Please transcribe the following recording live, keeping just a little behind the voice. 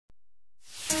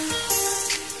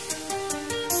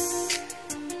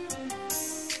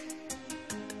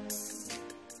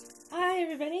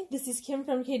this is Kim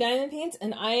from K Diamond Paints,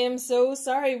 and I am so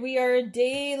sorry we are a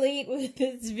day late with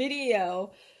this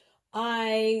video.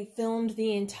 I filmed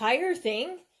the entire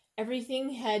thing.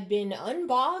 Everything had been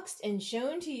unboxed and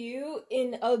shown to you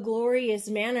in a glorious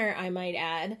manner, I might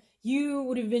add. You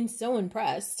would have been so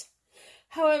impressed.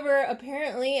 However,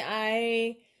 apparently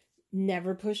I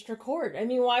never pushed record. I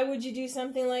mean, why would you do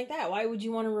something like that? Why would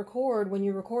you want to record when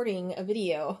you're recording a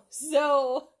video?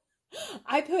 So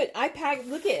I repacked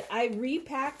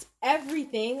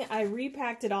everything. I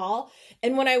repacked it all.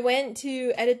 And when I went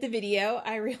to edit the video,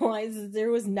 I realized that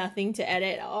there was nothing to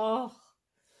edit. Oh.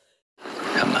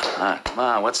 Come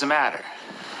on, what's the matter?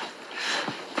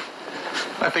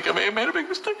 I think I may have made a big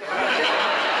mistake.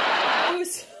 I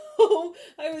was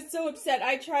so upset.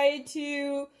 I tried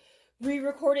to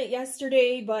re-record it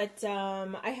yesterday, but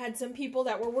I had some people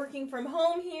that were working from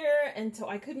home here, and so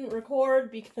I couldn't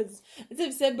record because, as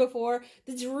I've said before,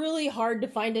 it's really hard to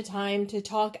find a time to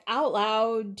talk out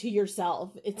loud to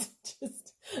yourself. It's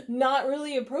just not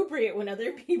really appropriate when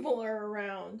other people are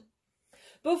around.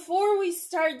 Before we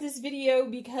start this video,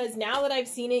 because now that I've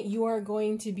seen it, you are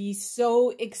going to be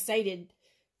so excited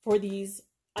for these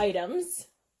items,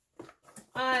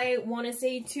 I want to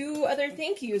say two other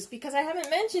thank yous because I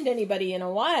haven't mentioned anybody in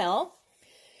a while.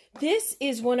 This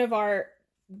is one of our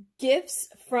gifts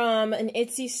from an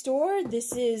Etsy store.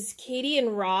 This is Katy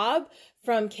and Rob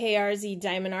from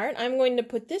KRZDiamondArt. I'm going to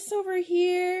put this over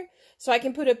here so I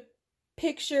can put a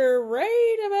picture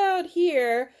right about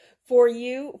here for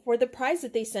you for the prize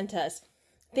that they sent us.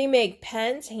 They make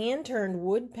pens, hand-turned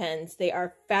wood pens. They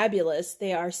are fabulous.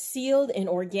 They are sealed in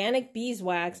organic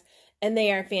beeswax, and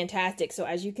they are fantastic. So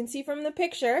as you can see from the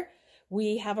picture,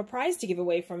 we have a prize to give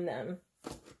away from them.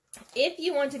 If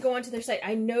you want to go onto their site,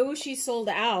 I know she's sold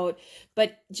out,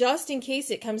 but just in case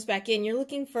it comes back in, you're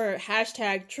looking for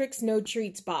hashtag Tricks No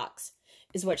Treats box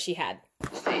is what she had.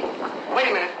 Steve, wait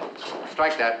a minute.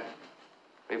 Strike that.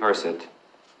 Reverse it.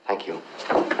 Thank you.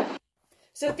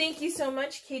 So thank you so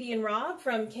much, Katy and Rob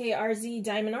from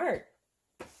KRZDiamondArt.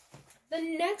 The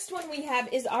next one we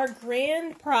have is our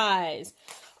grand prize.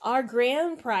 Our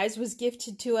grand prize was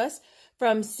gifted to us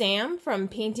from Sam from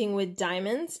Painting with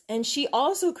Diamonds, and she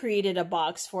also created a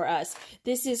box for us.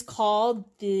 This is called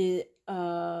the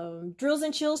Drills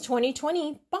and Chills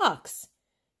 2020 box.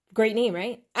 Great name,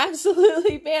 right?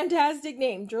 Absolutely fantastic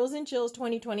name. Drills and Chills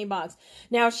 2020 box.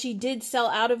 Now, she did sell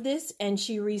out of this, and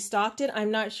she restocked it.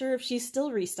 I'm not sure if she's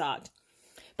still restocked.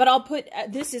 But I'll put,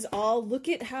 this is all, look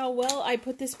at how well I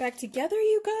put this back together,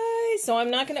 you guys. So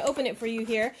I'm not going to open it for you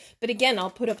here. But again,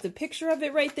 I'll put up the picture of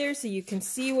it right there so you can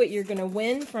see what you're going to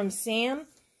win from Sam.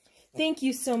 Thank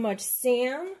you so much,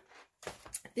 Sam.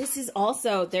 This is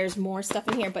also, there's more stuff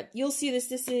in here, but you'll see this.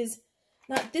 This is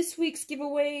not this week's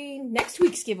giveaway, next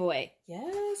week's giveaway.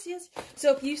 Yes, yes.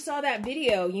 So if you saw that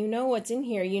video, you know what's in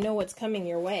here. You know what's coming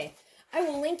your way. I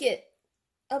will link it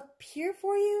up here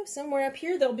for you. Somewhere up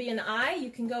here, there'll be an eye. You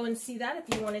can go and see that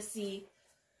if you want to see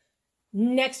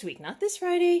next week. Not this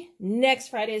Friday, next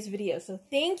Friday's video. So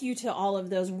thank you to all of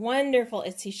those wonderful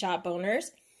Etsy shop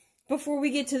owners. Before we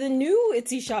get to the new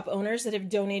Etsy shop owners that have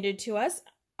donated to us,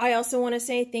 I also want to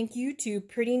say thank you to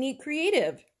Pretty Neat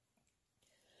Creative.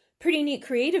 Pretty Neat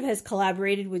Creative has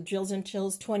collaborated with Drills and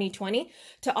Chills 2020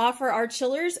 to offer our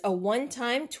chillers a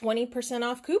one-time 20%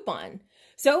 off coupon.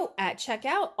 So at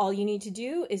checkout, all you need to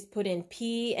do is put in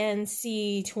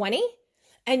PNC20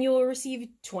 and you will receive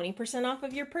 20% off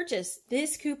of your purchase.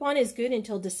 This coupon is good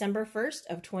until December 1st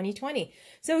of 2020.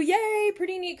 So yay,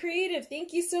 Pretty Neat Creative.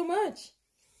 Thank you so much.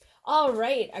 All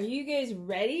right, are you guys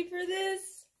ready for this?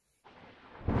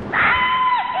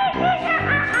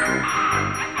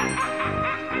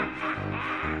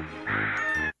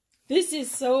 This is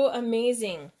so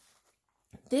amazing.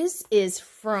 This is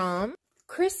from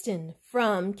Kristen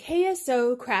from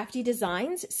KSO Crafty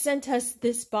Designs sent us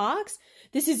this box.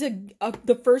 This is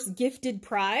the first gifted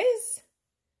prize.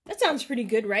 That sounds pretty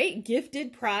good, right?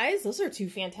 Gifted prize. Those are two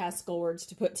fantastical words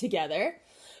to put together.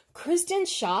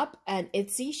 Kristen's shop at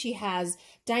Etsy, she has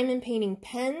diamond painting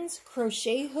pens,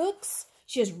 crochet hooks,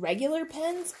 she has regular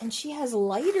pens, and she has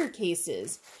lighter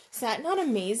cases. Is that not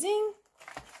amazing?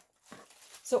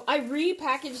 So I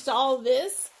repackaged all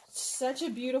this. Such a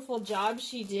beautiful job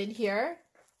she did here.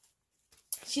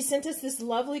 She sent us this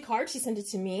lovely card. She sent it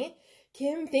to me.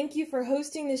 Kim, thank you for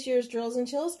hosting this year's Drills and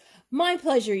Chills. My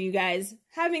pleasure, you guys.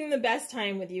 Having the best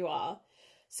time with you all.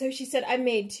 So she said, I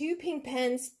made 2 pink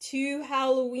pens, 2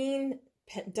 Halloween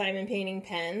diamond painting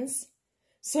pens.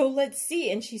 So let's see.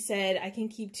 And she said, I can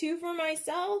keep 2 for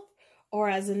myself or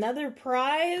as another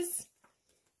prize.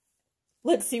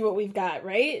 Let's see what we've got,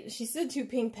 right? She said 2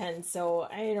 pink pens, so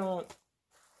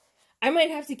I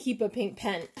might have to keep a pink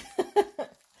pen.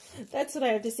 That's what I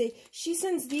have to say. She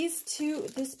sends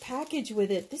this package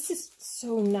with it. This is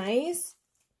so nice.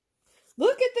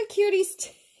 Look at the cutie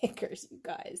stickers, you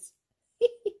guys.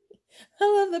 I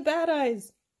love the bad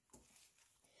eyes.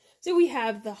 So we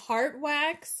have the heart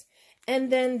wax,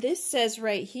 and then this says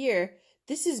right here,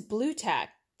 this is blue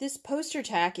tack. This poster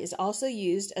tack is also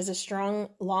used as a strong,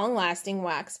 long-lasting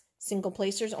wax, single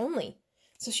placers only.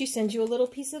 So she sends you a little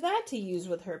piece of that to use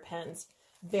with her pens.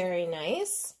 Very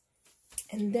nice.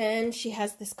 And then she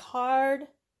has this card.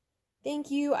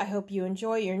 Thank you. I hope you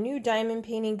enjoy your new diamond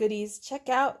painting goodies. Check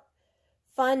out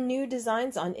fun new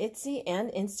designs on Etsy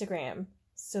and Instagram.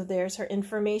 So there's her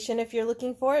information if you're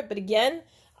looking for it. But again,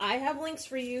 I have links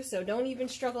for you, so don't even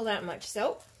struggle that much.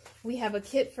 So we have a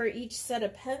kit for each set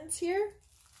of pens here.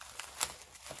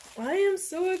 I am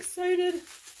so excited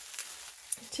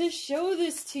to show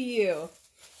this to you.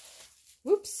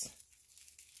 Whoops.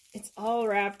 It's all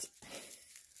wrapped.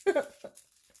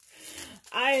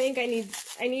 I think I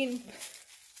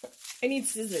need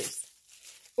scissors.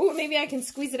 Oh, maybe I can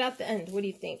squeeze it out the end. What do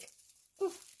you think?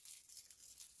 Ooh.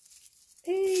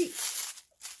 Hey.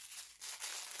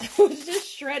 Just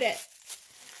shred it.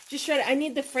 Just shred it. I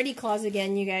need the Freddy claws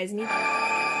again, you guys.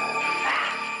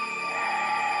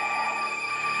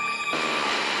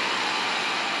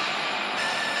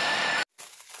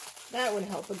 That would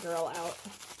help a girl out.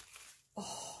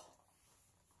 Oh.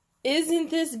 Isn't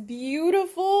this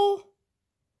beautiful?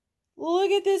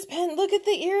 Look at this pen. Look at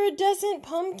the iridescent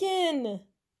pumpkin.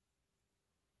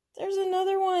 There's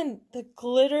another one. The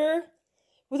glitter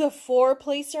with a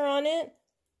 4-placer on it.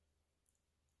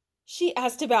 She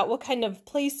asked about what kind of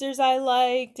placers I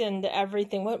liked and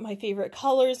everything, what my favorite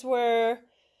colors were.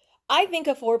 I think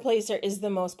a 4-placer is the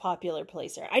most popular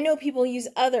placer. I know people use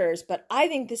others, but I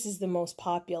think this is the most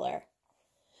popular.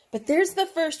 But there's the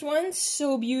first one.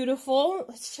 So beautiful.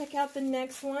 Let's check out the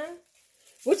next one.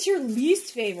 What's your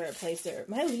least favorite placer?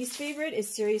 My least favorite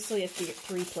is seriously a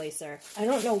 3-placer. I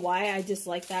don't know why I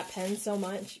dislike that pen so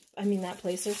much. I mean, that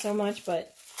placer so much,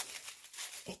 but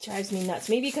it drives me nuts.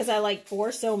 Maybe because I like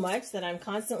 4 so much that I'm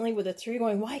constantly with a 3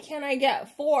 going, why can't I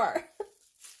get 4?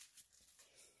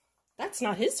 That's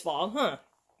not his fault, huh?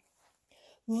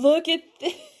 Look at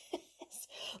this.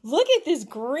 Look at this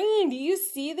green. Do you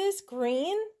see this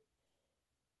green?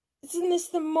 Isn't this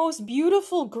the most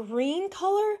beautiful green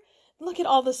color? Look at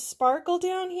all the sparkle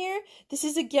down here. This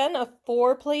is, again, a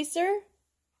 4-placer.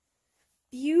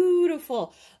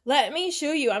 Beautiful. Let me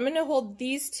show you. I'm going to hold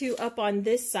these two up on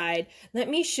this side. Let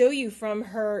me show you from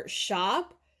her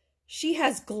shop. She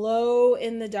has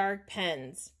glow-in-the-dark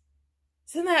pens.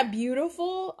 Isn't that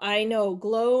beautiful? I know,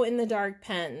 glow-in-the-dark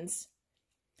pens.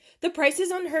 The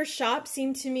prices on her shop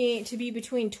seem to me to be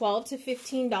between $12 to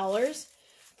 $15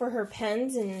 for her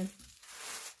pens and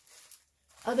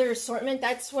other assortment.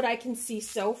 That's what I can see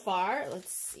so far.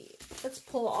 Let's see. Let's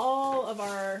pull all of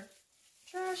our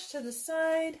trash to the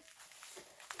side.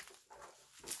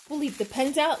 We'll leave the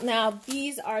pens out. Now,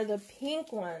 these are the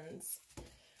pink ones.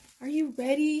 Are you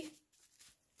ready?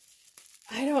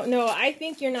 I don't know. I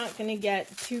think you're not going to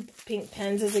get 2 pink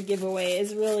pens as a giveaway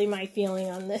is really my feeling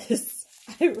on this.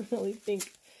 I really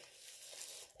think.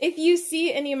 If you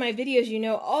see any of my videos, you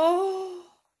know, oh,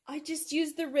 I just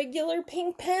used the regular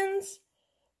pink pens.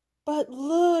 But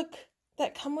look,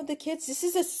 that come with the kits. This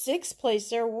is a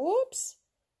 6-placer. Whoops.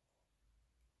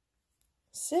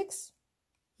 6?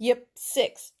 Yep,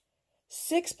 6.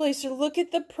 6-placer. Look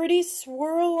at the pretty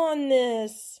swirl on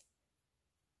this.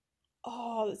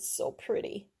 Oh, that's so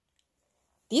pretty.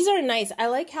 These are nice. I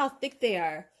like how thick they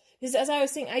are. Because as I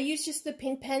was saying, I use just the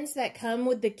pink pens that come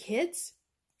with the kits.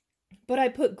 But I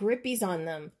put grippies on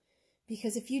them.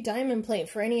 Because if you diamond paint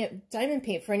for any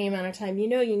amount of time, you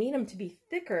know you need them to be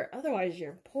thicker. Otherwise,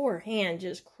 your poor hand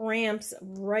just cramps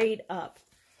right up.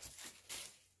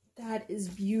 That is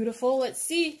beautiful. Let's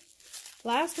see.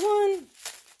 Last one.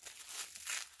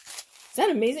 Is that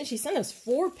amazing? She sent us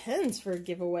 4 pens for a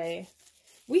giveaway.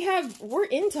 We're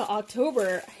into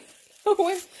October.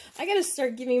 I gotta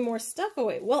start giving more stuff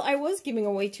away. Well, I was giving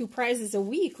away 2 prizes a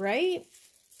week, right?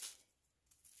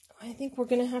 I think we're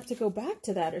gonna have to go back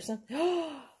to that or something.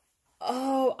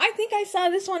 Oh, I think I saw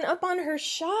this one up on her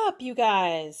shop, you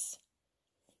guys.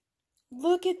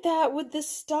 Look at that with the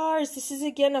stars. This is,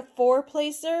 again, a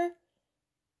 4-placer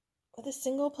with a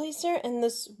single placer. And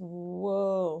this,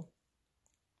 whoa.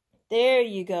 There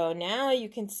you go. Now you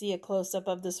can see a close-up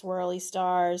of the swirly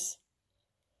stars.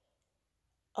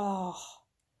 Oh,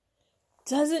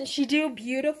 doesn't she do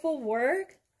beautiful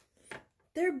work?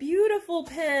 They're beautiful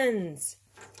pens.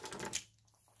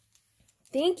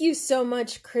 Thank you so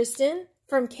much, Kristen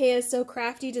from KSO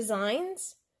Crafty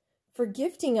Designs, for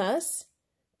gifting us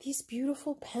these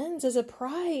beautiful pens as a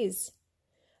prize.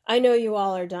 I know you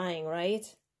all are dying, right?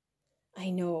 I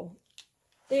know.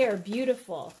 They are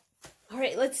beautiful. All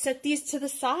right, let's set these to the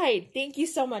side. Thank you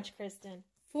so much, Kristen.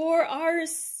 For our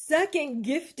second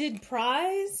gifted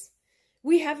prize,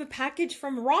 we have a package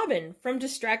from Robin from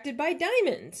Distracted by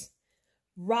Diamonds.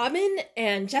 Robin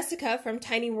and Jessica from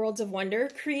Tiny Worlds of Wonder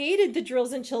created the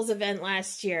Drills and Chills event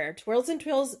last year. Twirls and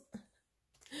Twills,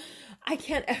 I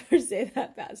can't ever say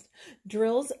that fast.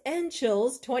 Drills and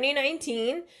Chills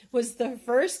 2019 was the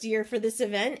first year for this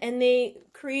event, and they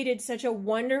created such a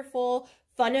wonderful,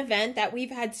 fun event that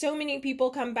we've had so many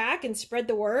people come back and spread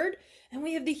the word, and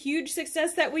we have the huge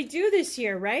success that we do this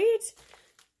year, right?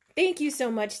 Thank you so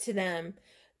much to them.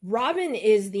 Robin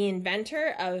is the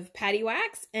inventor of Patty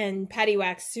Wax and Patty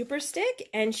Wax Super Stick,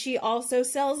 and she also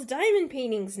sells diamond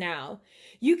paintings now.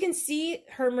 You can see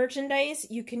her merchandise.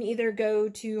 You can either go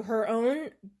to her own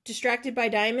Distracted by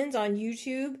Diamonds on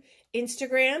YouTube,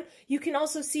 Instagram. You can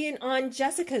also see it on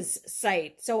Jessica's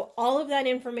site. So all of that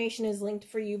information is linked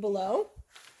for you below.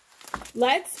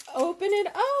 Let's open it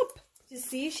up to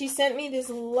see. She sent me this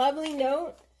lovely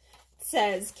note. It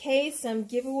says, Kay, some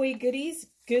giveaway goodies.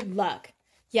 Good luck.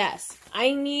 Yes,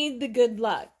 I need the good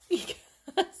luck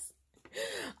because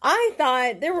I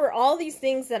thought there were all these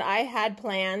things that I had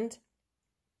planned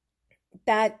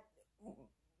that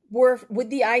were with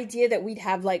the idea that we'd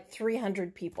have like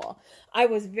 300 people. I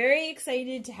was very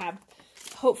excited to have,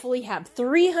 hopefully have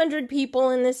 300 people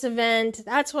in this event.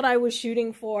 That's what I was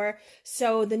shooting for.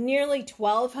 So the nearly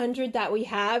 1,200 that we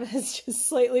have has just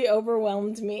slightly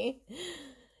overwhelmed me.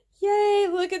 Yay,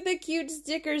 look at the cute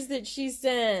stickers that she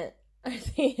sent. Are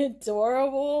they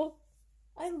adorable?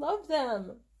 I love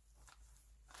them.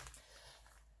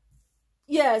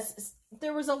 Yes,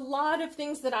 there was a lot of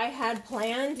things that I had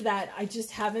planned that I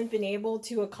just haven't been able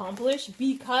to accomplish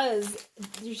because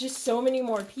there's just so many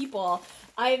more people.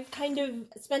 I've kind of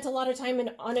spent a lot of time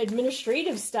on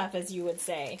administrative stuff, as you would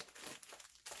say.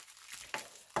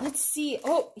 Let's see.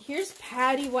 Oh, here's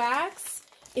Patty Wax.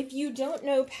 If you don't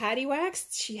know Patty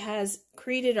Wax, she has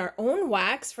created our own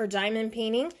wax for diamond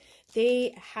painting.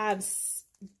 They have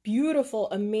beautiful,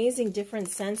 amazing, different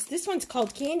scents. This one's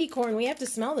called Candy Corn. We have to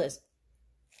smell this.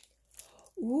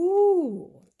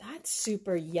 Ooh, that's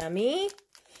super yummy.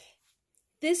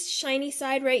 This shiny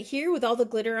side right here with all the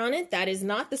glitter on it, that is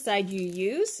not the side you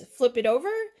use. Flip it over,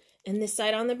 and this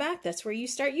side on the back, that's where you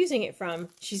start using it from.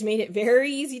 She's made it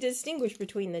very easy to distinguish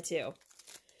between the two.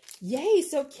 Yay,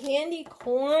 so Candy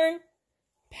Corn,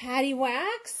 Patty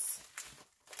Wax,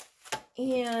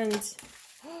 and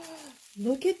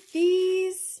look at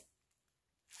these.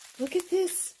 Look at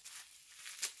this.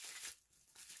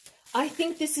 I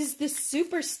think this is the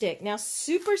Super Stick. Now,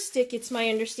 Super Stick, it's my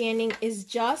understanding, is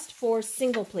just for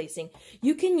single placing.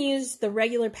 You can use the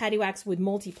regular Patty Wax with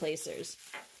multi-placers.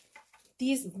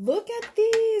 These, look at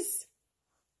these.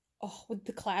 Oh, with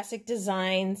the classic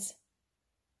designs.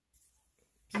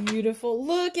 Beautiful.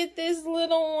 Look at this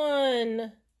little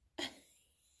one.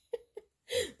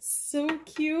 So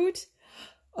cute.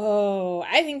 Oh,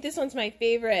 I think this one's my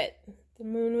favorite. The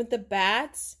moon with the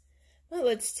bats. Well,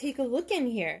 let's take a look in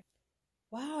here.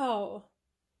 Wow.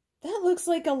 That looks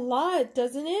like a lot,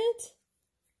 doesn't it?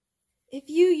 If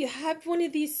you have one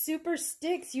of these super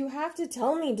sticks, you have to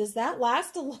tell me, does that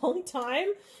last a long time?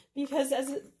 Because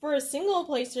for a single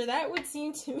placer, that would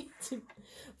seem to me to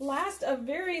last a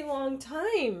very long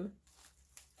time.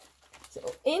 So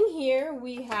in here,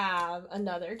 we have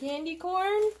another candy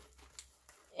corn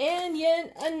and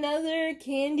yet another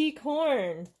candy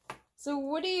corn. So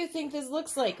what do you think this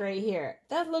looks like right here?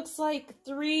 That looks like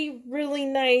 3 really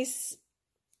nice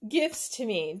gifts to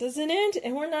me, doesn't it?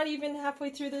 And we're not even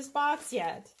halfway through this box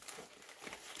yet.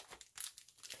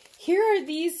 Here are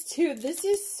these two. This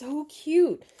is so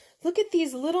cute. Look at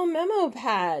these little memo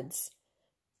pads.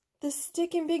 The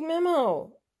stick and big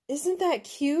memo. Isn't that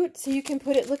cute? So you can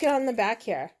put it, look at on the back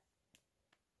here.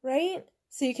 Right?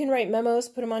 So you can write memos,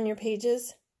 put them on your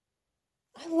pages.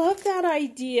 I love that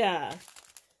idea.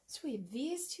 So we have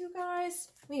these two guys.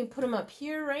 We can put them up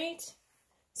here, right?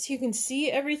 So you can see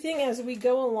everything as we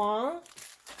go along.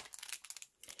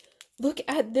 Look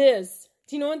at this.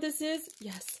 Do you know what this is?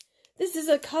 Yes. This is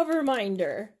a cover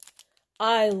minder.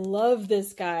 I love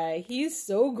this guy. He's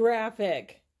so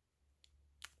graphic.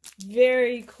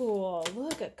 Very cool.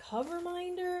 Look, a cover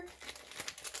minder.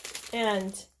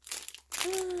 And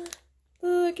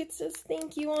look, it says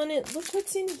thank you on it. Look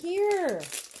what's in here.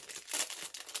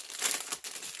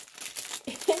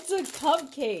 It's a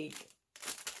cupcake.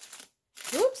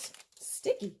 Oops,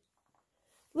 sticky.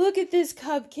 Look at this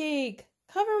cupcake.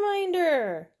 Cover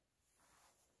minder.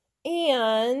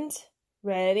 And,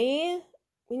 ready?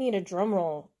 We need a drum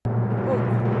roll. Oh,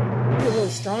 a really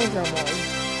strong drum roll.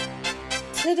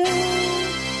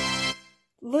 Ta-da!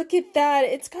 Look at that.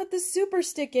 It's got the super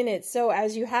stick in it. So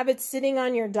as you have it sitting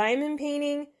on your diamond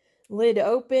painting, lid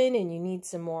open, and you need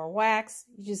some more wax,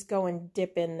 you just go and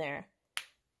dip in there.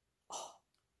 Oh,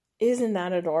 isn't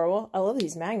that adorable? I love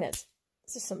these magnets.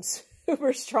 This is some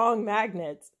super strong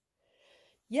magnets.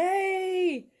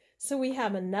 Yay! So we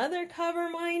have another cover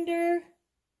minder.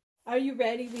 Are you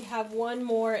ready? We have one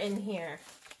more in here.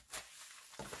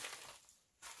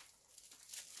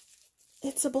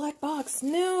 It's a black box.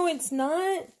 No, it's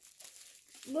not.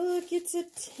 Look, it's a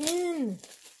tin.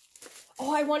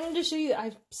 Oh, I wanted to show you.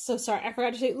 I'm so sorry. I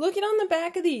forgot to show you. Look at on the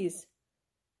back of these.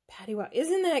 Patty wow.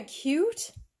 Isn't that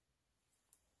cute?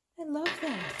 I love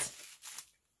that.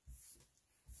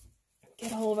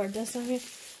 Get a hold of our dust on here.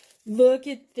 Look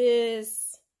at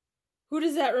this. Who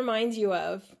does that remind you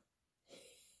of?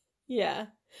 Yeah,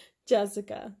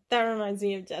 Jessica. That reminds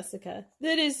me of Jessica.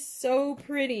 That is so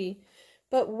pretty.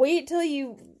 But wait till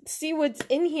you see what's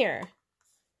in here.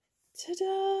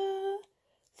 Ta-da!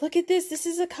 Look at this. This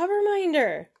is a cover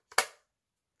minder.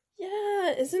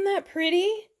 Yeah, isn't that pretty?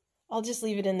 I'll just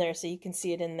leave it in there so you can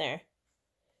see it in there.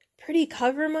 Pretty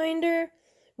cover minder.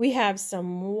 We have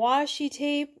some washi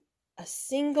tape, a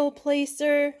single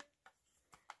placer.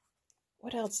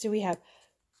 What else do we have?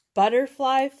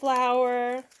 Butterfly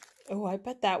flower. Oh, I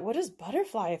bet that. What does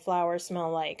butterfly flower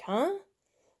smell like, huh?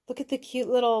 Look at the cute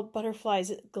little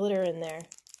butterflies glitter in there.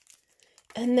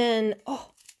 And then,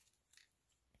 oh,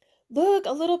 look,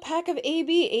 a little pack of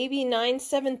AB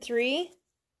 973.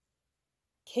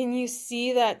 Can you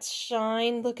see that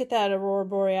shine? Look at that Aurora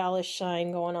Borealis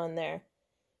shine going on there.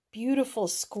 Beautiful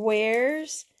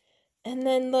squares. And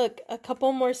then look, a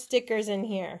couple more stickers in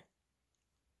here.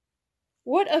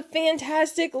 What a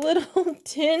fantastic little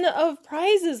tin of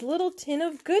prizes, little tin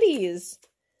of goodies.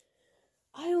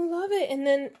 I love it. And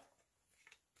then,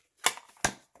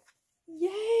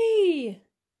 yay!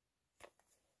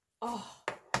 Oh,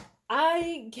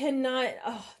 I cannot,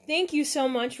 oh, thank you so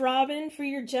much, Robin, for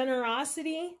your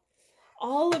generosity.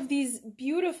 All of these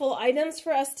beautiful items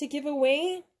for us to give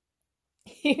away.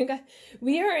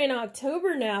 We are in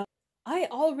October now. I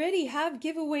already have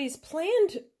giveaways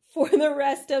planned for the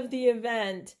rest of the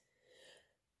event.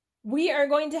 We are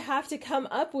going to have to come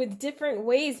up with different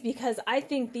ways because I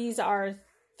think these are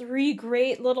 3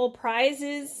 great little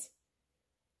prizes.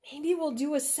 Maybe we'll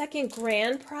do a second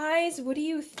grand prize. What do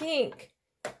you think?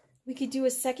 We could do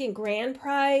a second grand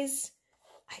prize.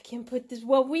 I can put this,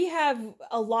 well, we have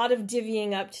a lot of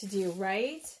divvying up to do,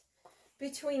 right?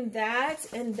 Between that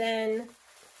and then,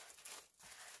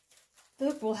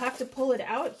 look, we'll have to pull it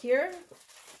out here.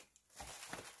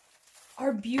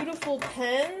 Our beautiful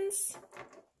pens.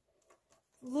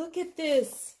 Look at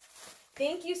this.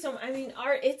 Thank you so much. I mean,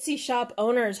 our Etsy shop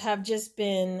owners have just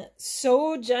been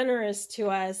so generous to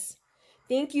us.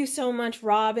 Thank you so much,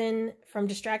 Robin from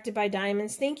Distracted by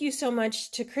Diamonds. Thank you so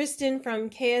much to Kristen from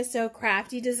KSO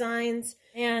Crafty Designs.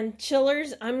 And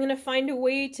Chillers, I'm going to find a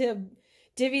way to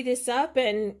divvy this up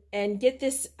and get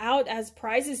this out as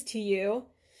prizes to you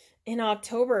in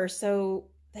October so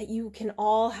that you can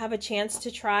all have a chance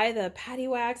to try the patty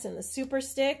wax and the super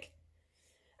stick.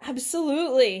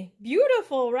 Absolutely.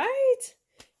 Beautiful, right?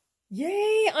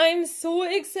 Yay, I'm so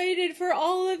excited for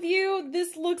all of you.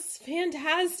 This looks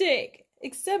fantastic.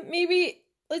 Except maybe,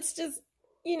 let's just,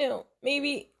 you know,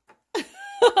 maybe.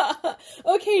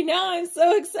 Okay, now I'm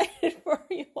so excited for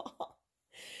you all.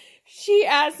 She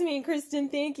asked me, Kristen,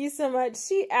 thank you so much.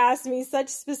 She asked me such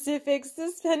specifics.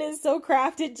 This pen is so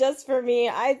crafted just for me.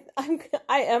 I'm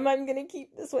gonna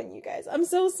keep this one, you guys. I'm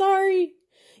so sorry.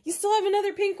 You still have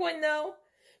another pink one though.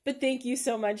 But thank you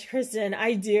so much, Kristen.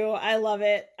 I do. I love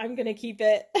it. I'm gonna keep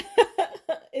it.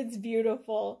 It's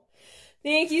beautiful.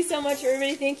 Thank you so much,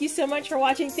 everybody. Thank you so much for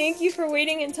watching. Thank you for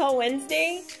waiting until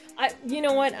Wednesday. You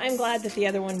know what? I'm glad that the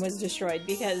other one was destroyed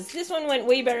because this one went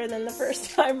way better than the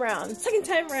first time round. Second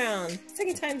time round.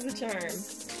 Second time's the charm.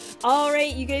 All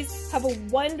right, you guys have a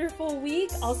wonderful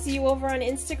week. I'll see you over on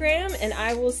Instagram, and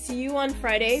I will see you on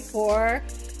Friday for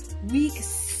week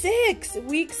 6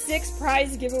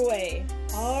 prize giveaway.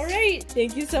 All right.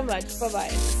 Thank you so much.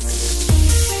 Bye-bye.